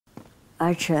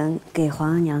儿臣给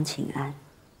皇额娘请安。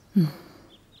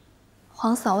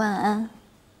皇嫂万安。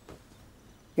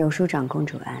柔淑长公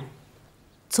主安。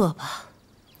坐吧。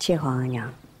谢皇额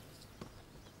娘。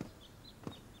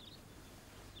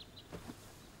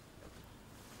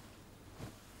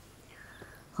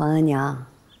皇额娘，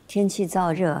天气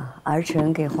燥热，儿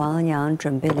臣给皇额娘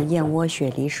准备了燕窝雪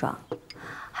梨爽，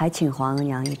还请皇额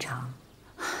娘一尝。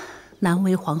难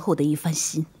为皇后的一番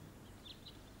心。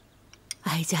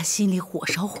哀家心里火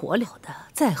烧火燎的，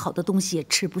再好的东西也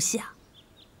吃不下。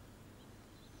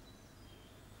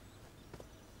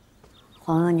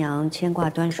皇额娘牵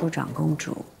挂端淑长公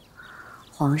主，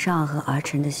皇上和儿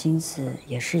臣的心思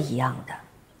也是一样的。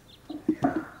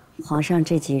皇上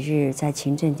这几日在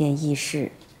勤政殿议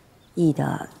事，议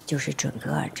的就是准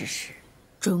格尔之事。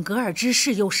准格尔之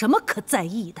事有什么可在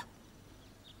意的？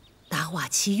达瓦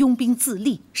齐拥兵自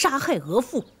立，杀害额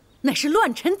驸，乃是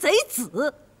乱臣贼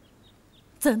子。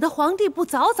怎的皇帝不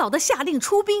早早的下令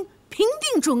出兵，平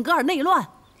定准格尔内乱？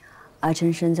儿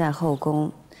臣身在后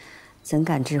宫，怎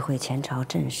敢智慧前朝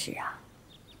政事啊？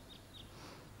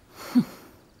哼，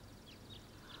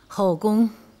后宫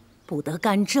不得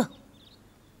干政。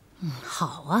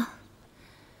好啊。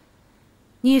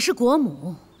你是国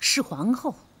母，是皇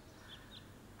后，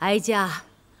哀家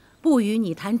不与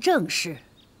你谈政事，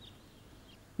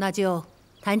那就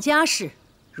谈家事，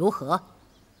如何？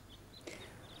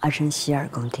儿臣洗耳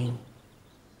恭听。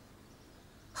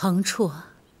恒绰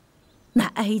乃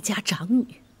哀家长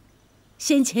女，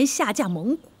先前下嫁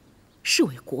蒙古，是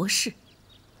为国事，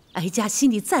哀家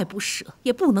心里再不舍，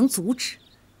也不能阻止。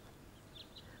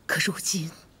可如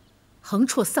今恒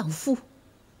绰丧夫，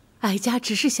哀家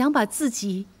只是想把自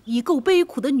己已够悲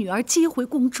苦的女儿接回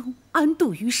宫中，安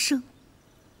度余生。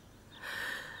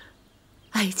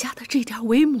哀家的这点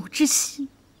为母之心，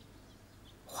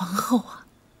皇后啊，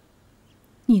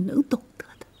你能懂得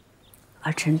的。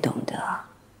儿臣懂得，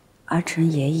儿臣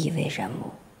也已为人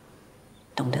母，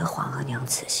懂得皇额娘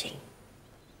此心。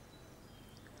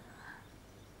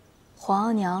皇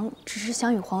额娘只是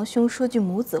想与皇兄说句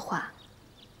母子话，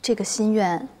这个心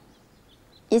愿，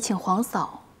也请皇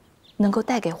嫂能够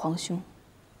带给皇兄。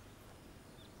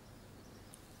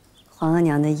皇额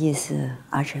娘的意思，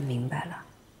儿臣明白了。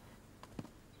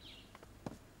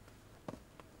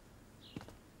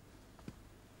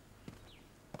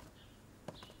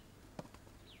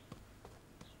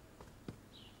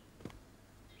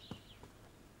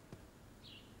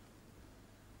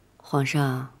皇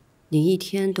上，你一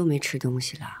天都没吃东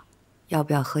西了，要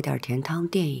不要喝点甜汤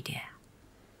垫一垫？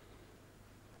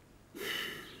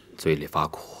嘴里发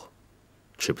苦，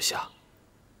吃不下。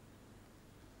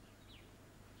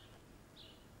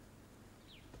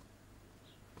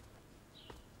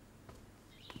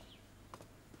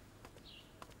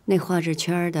那画着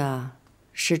圈的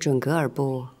是准格尔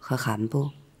部和韩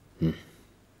部。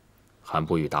韩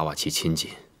部与达瓦齐亲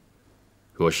近，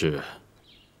若是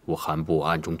我韩部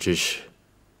暗中支持，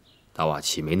达瓦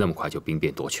齐没那么快就兵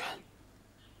变夺权。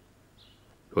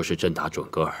若是真打准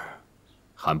格尔，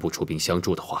韩部出兵相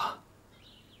助的话，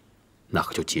那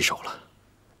可就棘手了。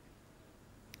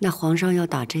那皇上要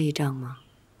打这一仗吗？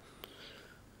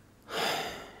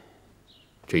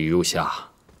这一入夏，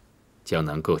江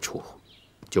南各处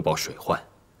就报水患，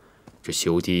这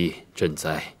修堤赈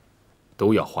灾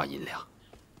都要花银两，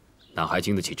哪还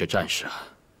经得起这战事啊？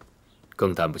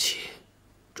更担不起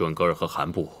准格尔和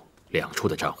韩部两处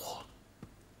的战火。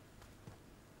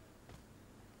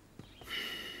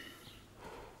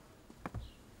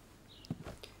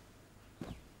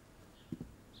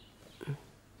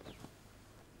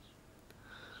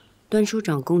端淑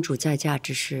长公主再嫁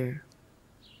之事，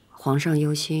皇上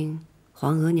忧心，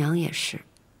皇额娘也是。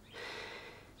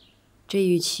这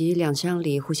与其两相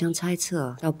里互相猜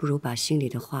测，倒不如把心里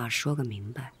的话说个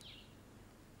明白。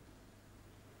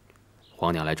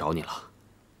皇娘来找你了。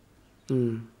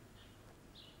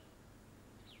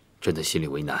朕的心里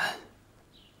为难，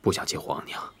不想见皇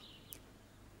娘。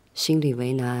心里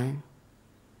为难，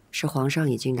是皇上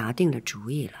已经拿定了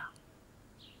主意了。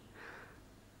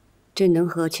朕能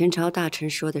和前朝大臣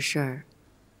说的事儿，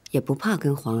也不怕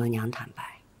跟皇额娘坦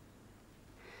白。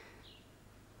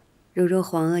若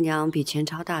皇额娘比前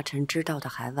朝大臣知道的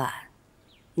还晚，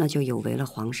那就有违了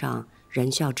皇上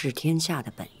仁孝治天下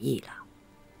的本意了。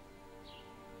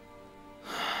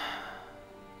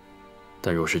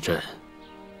但若是朕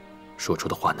说出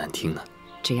的话难听呢？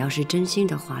只要是真心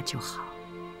的话就好。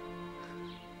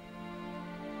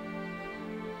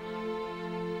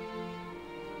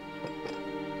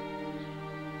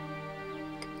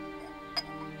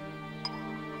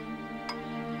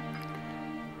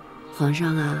皇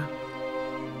上啊，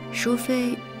淑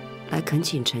妃来恳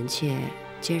请臣妾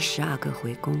接12个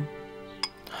回宫。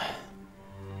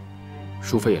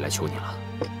淑妃也来求你了。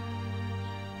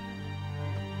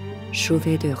淑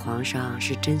妃对皇上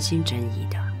是真心真意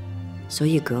的，所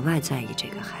以格外在意这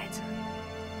个孩子。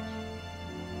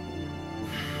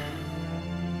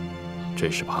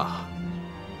朕是怕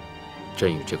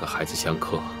朕与这个孩子相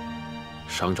克，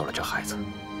伤着了这孩子。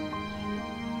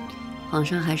皇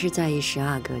上还是在意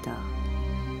12个的，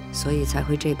所以才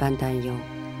会这般担忧。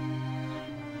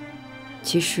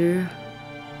其实，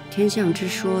天象之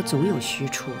说总有虚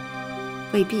处，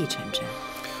未必成真。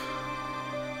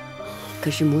可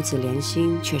是母子连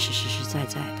心却是实实在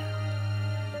在的，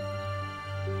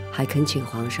还恳请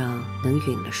皇上能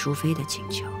允了淑妃的请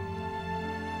求。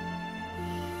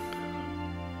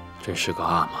朕是个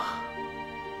阿玛，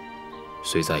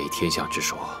虽在意天象之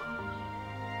说，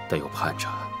但又盼着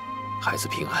孩子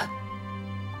平安。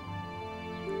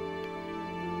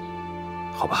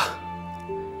好吧，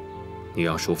你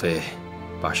让淑妃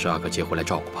把12个接回来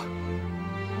照顾吧。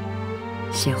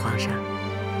谢皇上。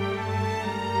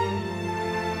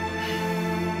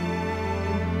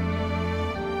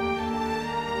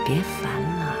别烦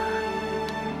了。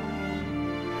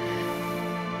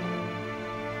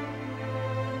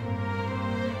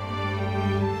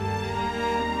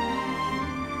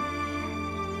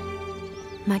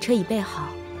马车已备好，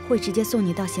会直接送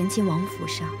你到咸亲王府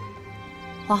上。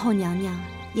皇后娘娘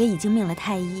也已经命了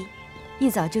太医，一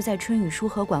早就在春雨书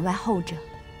河馆外候着。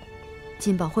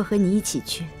金宝会和你一起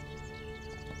去，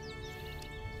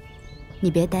你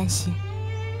别担心，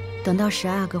等到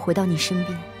12个回到你身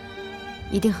边，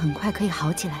一定很快可以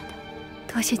好起来的。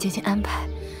多谢姐姐安排，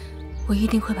我一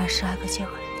定会把12个接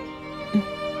回来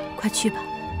的。快去吧。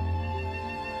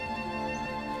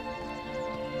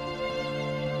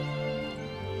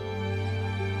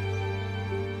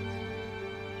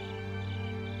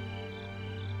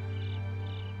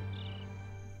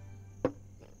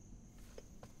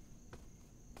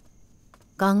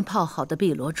刚泡好的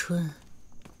碧螺春，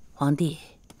皇帝，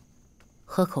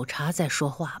喝口茶再说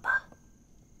话吧。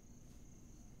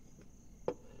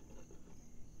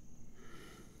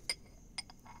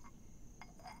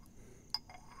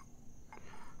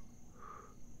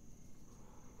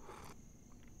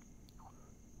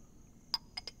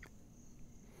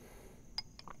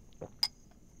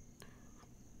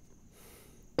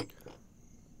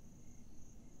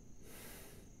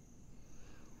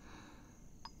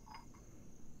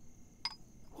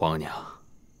皇娘，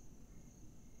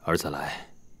儿子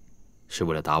来是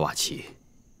为了达瓦齐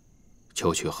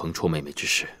求娶横绰妹妹之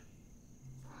事。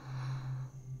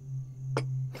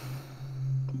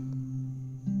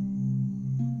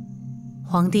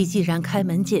皇帝既然开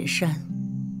门见山，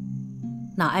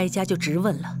那哀家就直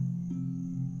问了。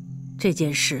这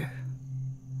件事，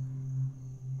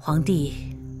皇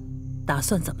帝打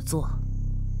算怎么做？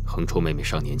横绰妹妹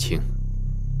尚年轻，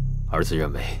儿子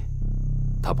认为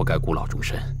她不该孤老终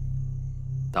身。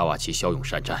达瓦齐骁勇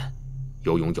善战，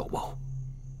有勇有谋，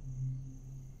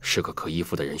是个可依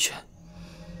附的人选。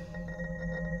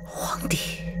皇帝，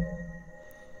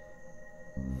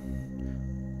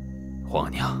皇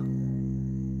娘，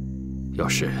要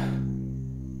是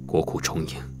国库充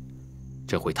盈，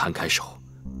朕会摊开手，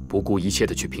不顾一切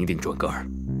的去平定准噶尔。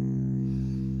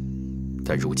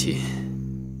但如今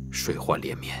水患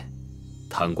连绵，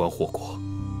贪官祸国，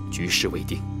局势未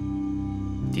定，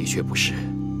的确不是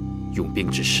用兵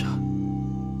之时啊。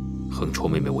横绰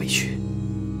妹妹委屈，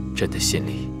朕的心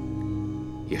里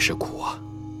也是苦啊。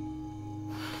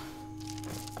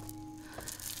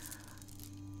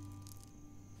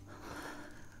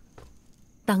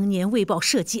当年为报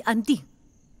社稷安定，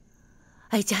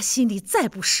哀家心里再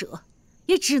不舍，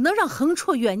也只能让横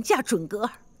绰远嫁准噶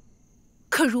尔。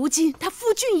可如今他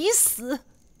夫君已死，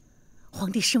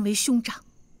皇帝身为兄长，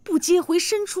不接回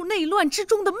身处内乱之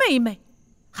中的妹妹，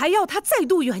还要她再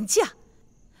度远嫁，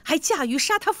还嫁与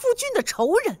杀他夫君的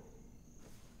仇人，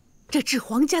这置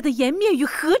皇家的颜面于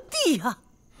何地啊？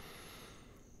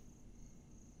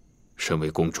身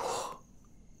为公主，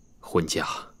婚嫁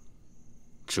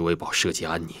只为保社稷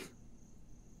安宁。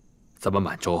咱们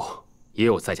满洲也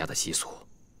有再嫁的习俗。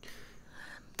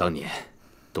当年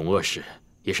董鄂氏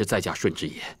也是再嫁顺治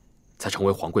爷，才成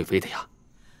为皇贵妃的呀。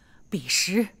彼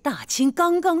时大清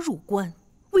刚刚入关，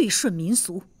未顺民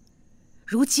俗。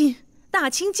如今大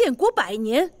清建国100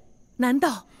年，难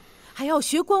道还要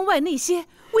学关外那些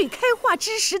未开化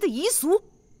之时的遗俗，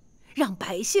让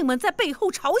百姓们在背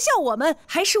后嘲笑我们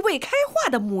还是未开化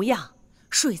的模样？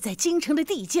睡在京城的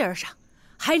地界上，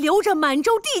还留着满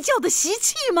洲地教的习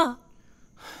气吗？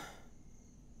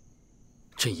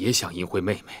朕也想迎回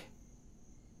妹妹，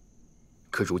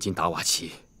可如今达瓦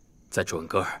齐在准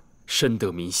噶尔深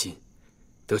得民心，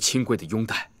得亲贵的拥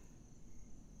戴。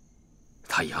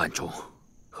他已暗中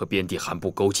和边地韩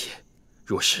部勾结，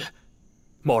若是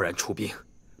贸然出兵，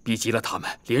逼急了他们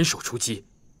联手出击，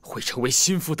会成为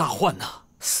心腹大患呐。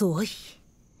所以，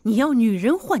你要女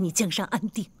人换你江山安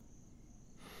定，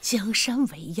江山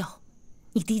为要，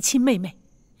你嫡亲妹妹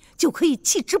就可以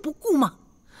弃之不顾吗？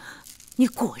你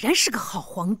果然是个好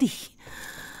皇帝，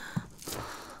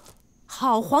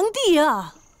好皇帝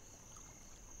啊！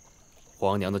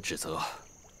皇娘的指责，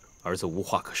儿子无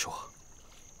话可说。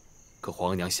可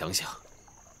皇娘想想，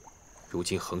如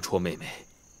今横绰妹妹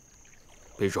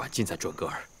被软禁在准噶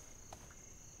尔，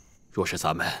若是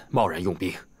咱们贸然用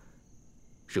兵，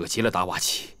惹急了达瓦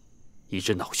齐，以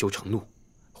致恼羞成怒，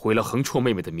毁了横绰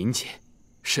妹妹的名节，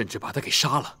甚至把她给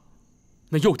杀了，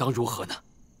那又当如何呢？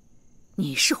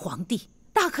你是皇帝，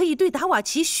大可以对达瓦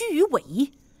齐虚与委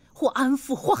蛇，或安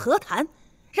抚，或和谈，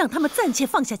让他们暂且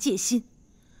放下戒心。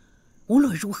无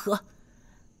论如何，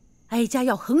哀家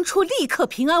要横绰立刻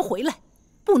平安回来，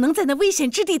不能在那危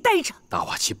险之地待着。达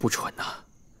瓦齐不蠢呐，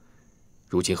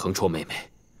如今横绰妹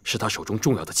妹是他手中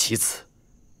重要的棋子，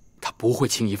他不会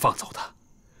轻易放走的。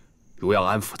如要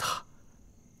安抚他，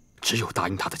只有答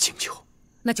应他的请求。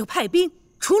那就派兵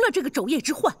除了这个昼夜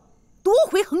之患，夺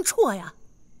回横绰呀！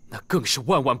那更是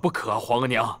万万不可啊，皇额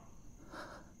娘。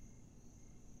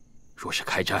若是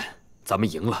开战，咱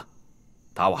们赢了，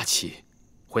达瓦齐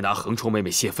会拿横绰妹妹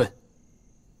泄愤；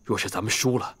若是咱们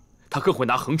输了，他更会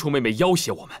拿横绰妹妹要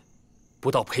挟我们。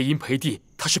不到赔阴赔地，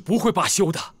他是不会罢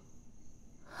休的。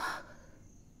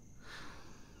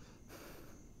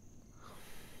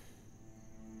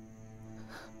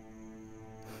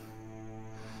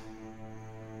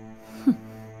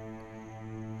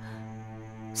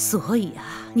所以啊，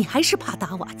你还是怕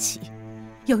达瓦齐，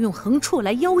要用横绰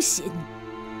来要挟你，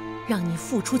让你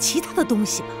付出其他的东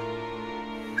西吧。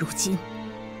如今，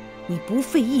你不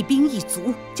费一兵一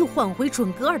卒就换回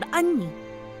准噶尔的安宁，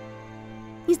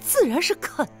你自然是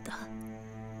肯的。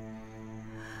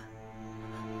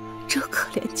这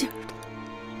可怜劲儿的，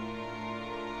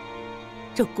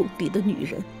这宫里的女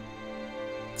人，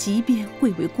即便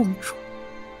贵为公主，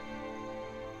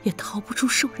也逃不出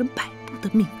受人摆布的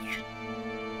命运。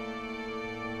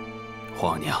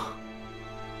皇娘，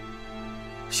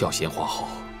孝贤皇后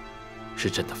是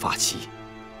朕的发妻，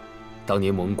当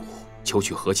年蒙古求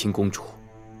娶和亲公主，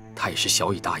她也是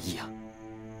小以大义啊。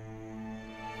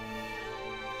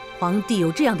皇帝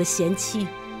有这样的贤妻，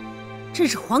真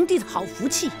是皇帝的好福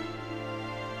气。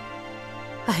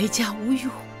哀家无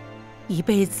用，一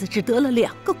辈子只得了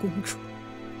2个公主，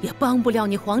也帮不了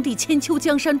你皇帝千秋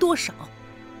江山多少。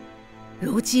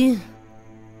如今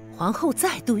皇后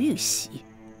再度遇喜，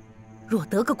若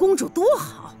得个公主多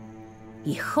好，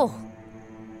以后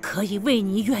可以为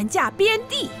你远嫁边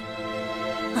地，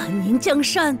安宁江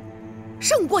山，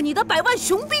胜过你的100万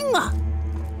雄兵啊！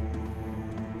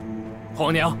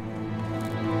皇娘，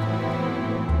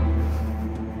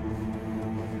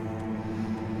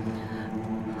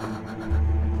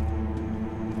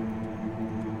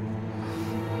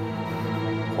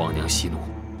皇娘息怒，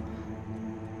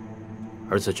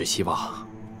儿子只希望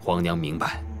皇娘明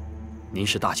白，您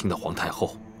是大清的皇太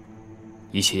后，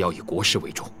一切要以国事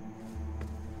为重。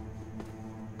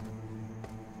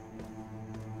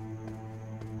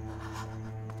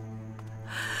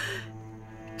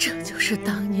这就是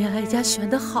当年哀家选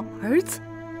的好儿子，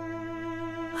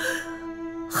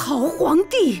好皇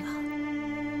帝啊！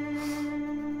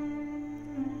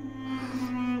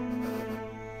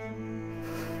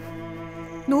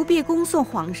奴婢恭送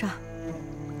皇上。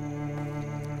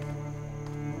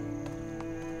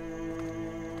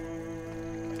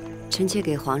臣妾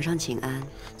给皇上请安。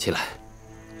起来。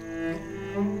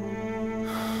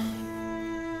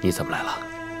你怎么来了？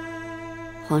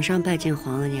皇上拜见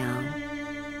皇额娘，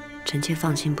臣妾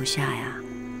放心不下呀。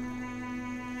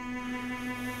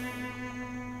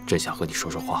朕想和你说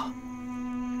说话。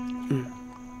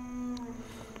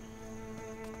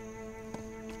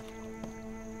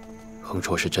横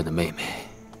绰是朕的妹妹，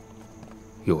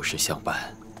幼时相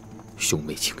伴，兄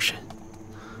妹情深。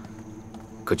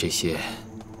可这些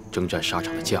征战沙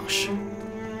场的将士，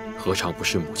何尝不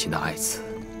是母亲的爱子，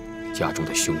家中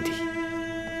的兄弟？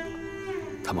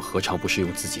他们何尝不是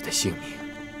用自己的性命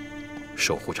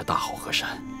守护着大好河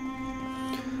山？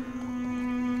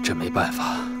朕没办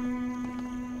法。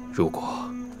如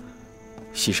果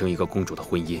牺牲一个公主的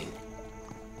婚姻，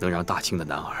能让大清的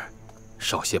男儿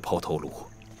少些抛头颅、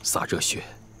洒热血，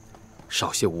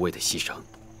少些无谓的牺牲，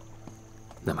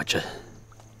那么朕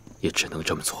也只能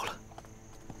这么做了。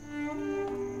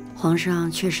皇上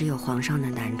确实有皇上的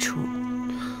难处，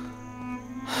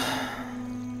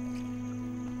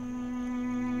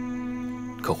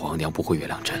可可皇娘不会原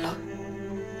谅朕了。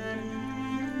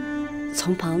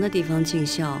从旁的地方尽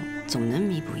孝，总能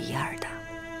弥补一二的。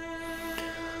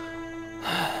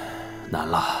难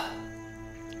了，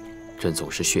朕总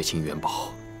是血亲元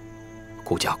宝，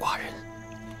孤家寡人。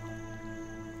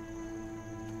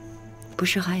不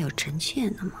是还有臣妾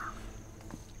呢吗？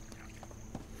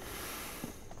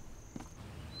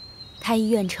太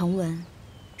医院呈文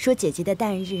说，姐姐的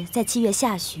诞日在7月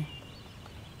下旬。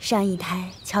上一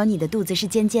胎瞧你的肚子是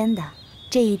尖尖的，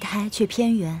这一胎却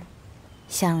偏圆，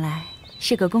想来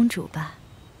是个公主吧。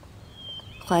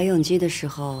怀永姬的时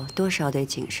候多少得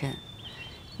谨慎，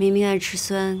明明爱吃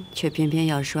酸，却偏偏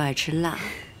要说爱吃辣。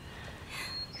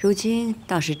如今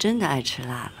倒是真的爱吃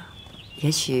辣了，也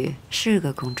许是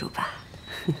个公主吧。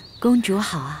公主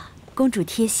好啊，公主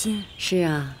贴心。是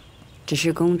啊，只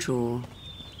是公主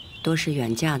多是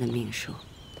远嫁的命数，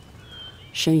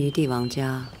生于帝王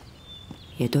家，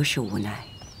也都是无奈。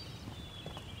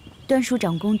端署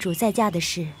长公主再嫁的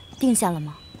事定下了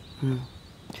吗？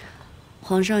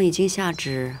皇上已经下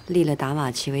旨立了达瓦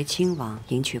齐为亲王，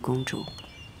迎娶公主。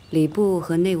礼部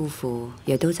和内务府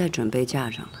也都在准备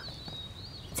嫁妆了。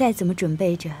再怎么准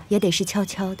备着，也得是悄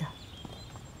悄的。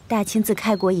大清自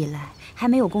开国以来，还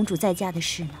没有公主再嫁的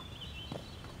事呢。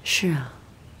是啊，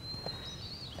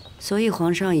所以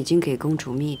皇上已经给公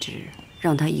主密旨，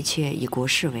让她一切以国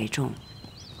事为重，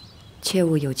切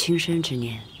勿有轻生之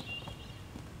念。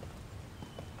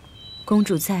公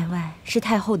主在外是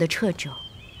太后的掣肘，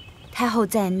太后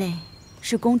在内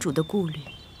是公主的顾虑，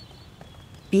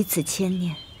彼此牵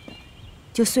念，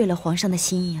就遂了皇上的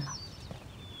心意了。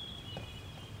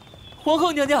皇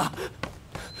后娘娘，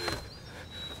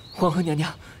皇后娘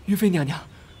娘，玉妃娘娘，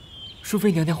淑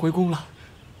妃娘娘回宫了。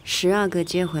12个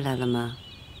接回来了吗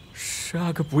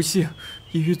？12个不幸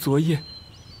已于昨夜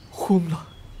轰了。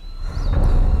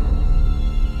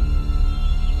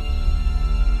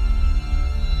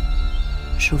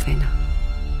淑妃呢？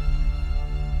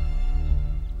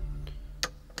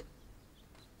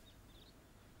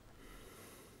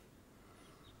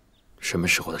什么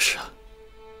时候的事啊？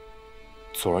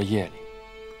昨儿夜里，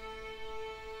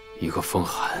一个风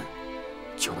寒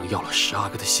就能要了12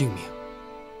个的性命。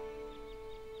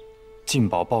进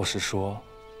宝报时说，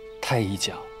太医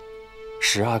讲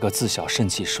，12个自小肾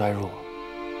气衰弱，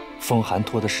风寒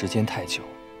拖的时间太久，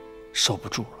受不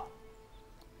住了。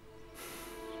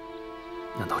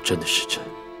难道真的是朕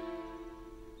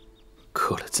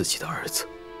克了自己的儿子，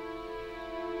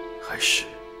还是？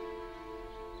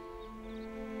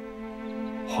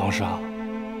皇上，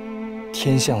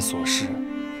天象所示，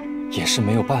也是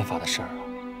没有办法的事儿啊。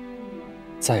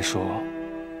再说，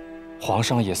皇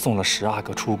上也送了12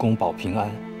个出宫保平安，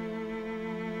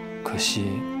可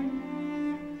惜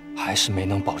还是没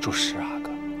能保住12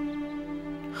个。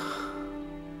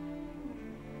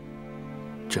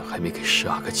朕还没给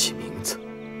12个起名字，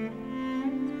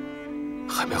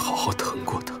还没好好疼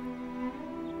过他，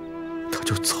他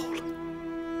就走了。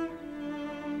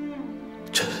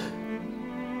朕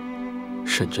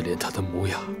甚至连他的模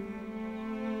样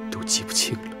都记不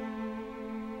清了。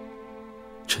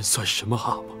朕算什么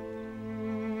阿玛？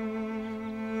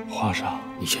皇上，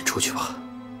你先出去吧，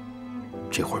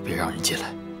这会儿别让人进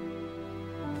来。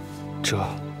这。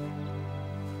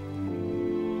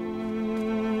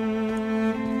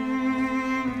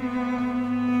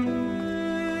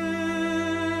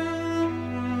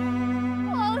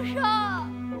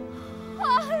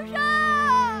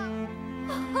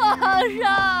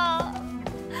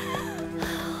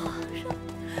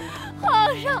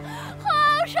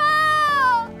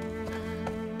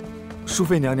淑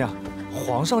妃娘娘，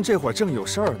皇上这会儿正有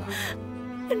事儿呢。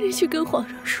你去跟皇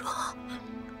上说，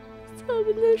咱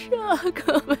们的12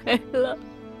个没了，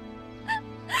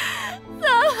咱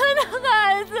们的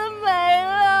孩子没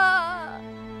了。